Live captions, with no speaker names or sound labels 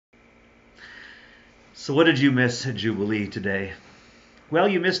So what did you miss at Jubilee today? Well,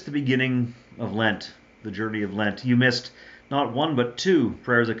 you missed the beginning of Lent, the journey of Lent. You missed not one but two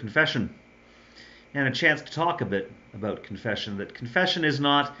prayers of confession and a chance to talk a bit about confession. That confession is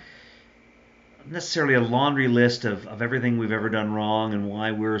not necessarily a laundry list of everything we've ever done wrong and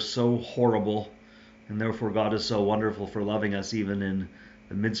why we're so horrible, and therefore God is so wonderful for loving us even in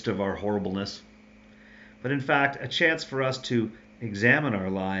the midst of our horribleness. But in fact, a chance for us to examine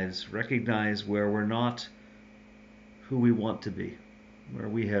our lives, recognize where we're not who we want to be, where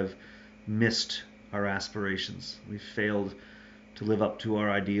we have missed our aspirations. We've failed to live up to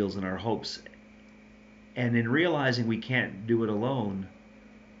our ideals and our hopes. And in realizing we can't do it alone,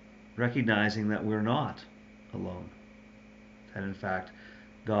 recognizing that we're not alone. And in fact,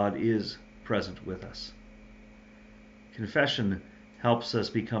 God is present with us. Confession helps us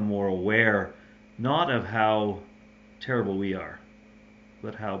become more aware, not of how terrible we are,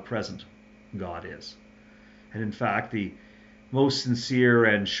 but how present God is. And in fact, the most sincere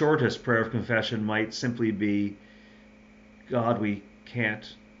and shortest prayer of confession might simply be, God, we can't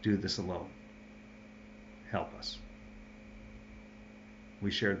do this alone. Help us.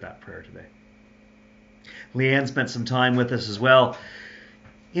 We shared that prayer today. Leanne spent some time with us as well,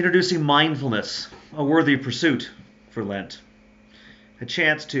 introducing mindfulness, a worthy pursuit for Lent. A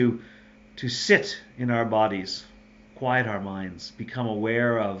chance to sit in our bodies, quiet our minds, become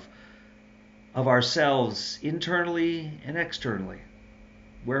aware of ourselves internally and externally,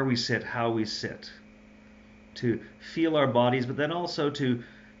 where we sit, how we sit, to feel our bodies, but then also to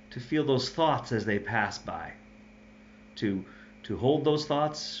feel those thoughts as they pass by, to hold those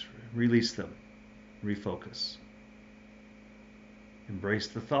thoughts, release them, refocus. Embrace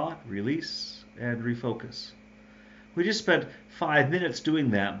the thought, release, and refocus. We just spent 5 minutes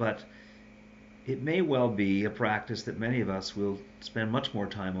doing that, but it may well be a practice that many of us will spend much more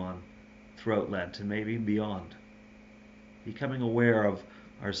time on throughout Lent and maybe beyond. Becoming aware of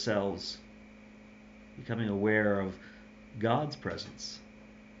ourselves, becoming aware of God's presence,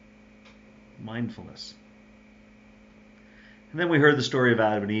 mindfulness. And then we heard the story of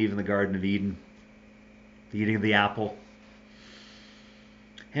Adam and Eve in the Garden of Eden, the eating of the apple.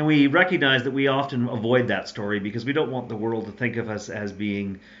 And we recognize that we often avoid that story because we don't want the world to think of us as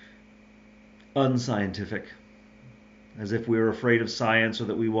being unscientific, as if we're afraid of science or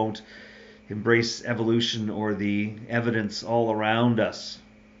that we won't embrace evolution or the evidence all around us.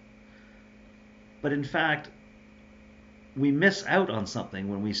 But in fact, we miss out on something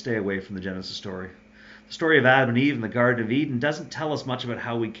when we stay away from the Genesis story. The story of Adam and Eve in the Garden of Eden doesn't tell us much about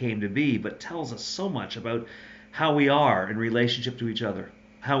how we came to be, but tells us so much about how we are in relationship to each other,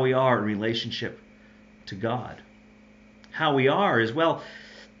 how we are in relationship to God. How we are is, well,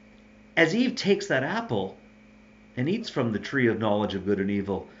 as Eve takes that apple and eats from the tree of knowledge of good and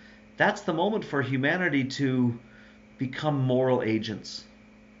evil, that's the moment for humanity to become moral agents.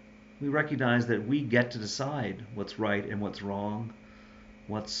 We recognize that we get to decide what's right and what's wrong,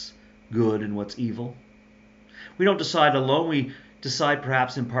 what's good and what's evil. We don't decide alone. We decide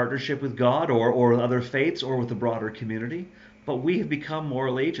perhaps in partnership with God or other faiths or with the broader community. But we have become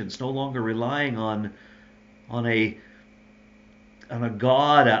moral agents, no longer relying on a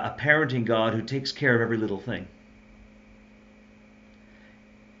God, a parenting God who takes care of every little thing.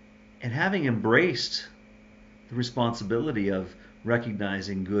 And having embraced the responsibility of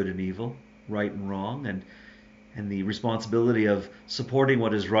recognizing good and evil, right and wrong, and the responsibility of supporting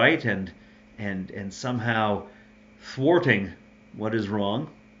what is right and somehow thwarting what is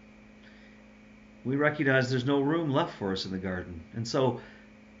wrong, we recognize there's no room left for us in the garden. And so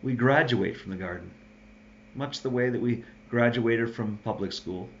we graduate from the garden, much the way that we graduated from public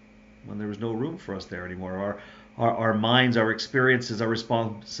school when there was no room for us there anymore. Our minds, our experiences, our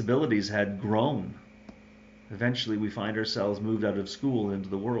responsibilities had grown. Eventually we find ourselves moved out of school into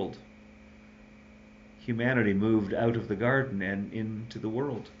the world. Humanity moved out of the garden and into the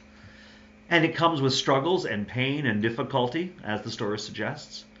world. And it comes with struggles and pain and difficulty, as the story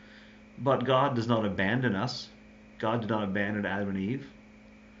suggests. But God does not abandon us. God did not abandon Adam and Eve.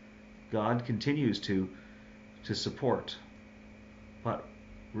 God continues to support, but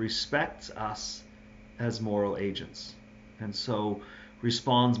respects us as moral agents, and so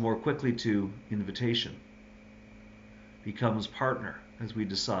responds more quickly to invitation, becomes partner as we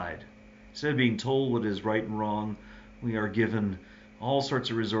decide. Instead of being told what is right and wrong, we are given all sorts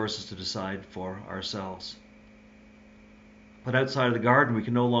of resources to decide for ourselves. But outside of the garden, we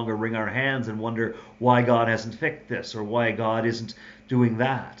can no longer wring our hands and wonder why God hasn't fixed this or why God isn't doing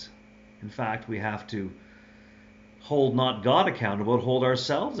that. In fact, we have to hold not God accountable, but hold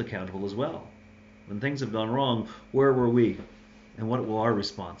ourselves accountable as well. When things have gone wrong, where were we? And what will our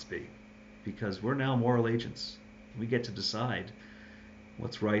response be? because we're now moral agents. We get to decide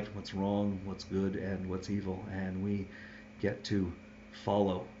what's right, what's wrong, what's good, and what's evil, and we get to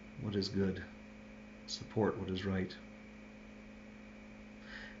follow what is good, support what is right.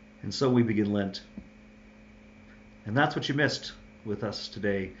 And so we begin Lent. And that's what you missed with us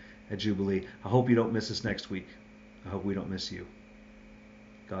today at Jubilee. I hope you don't miss us next week. I hope we don't miss you.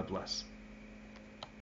 God bless.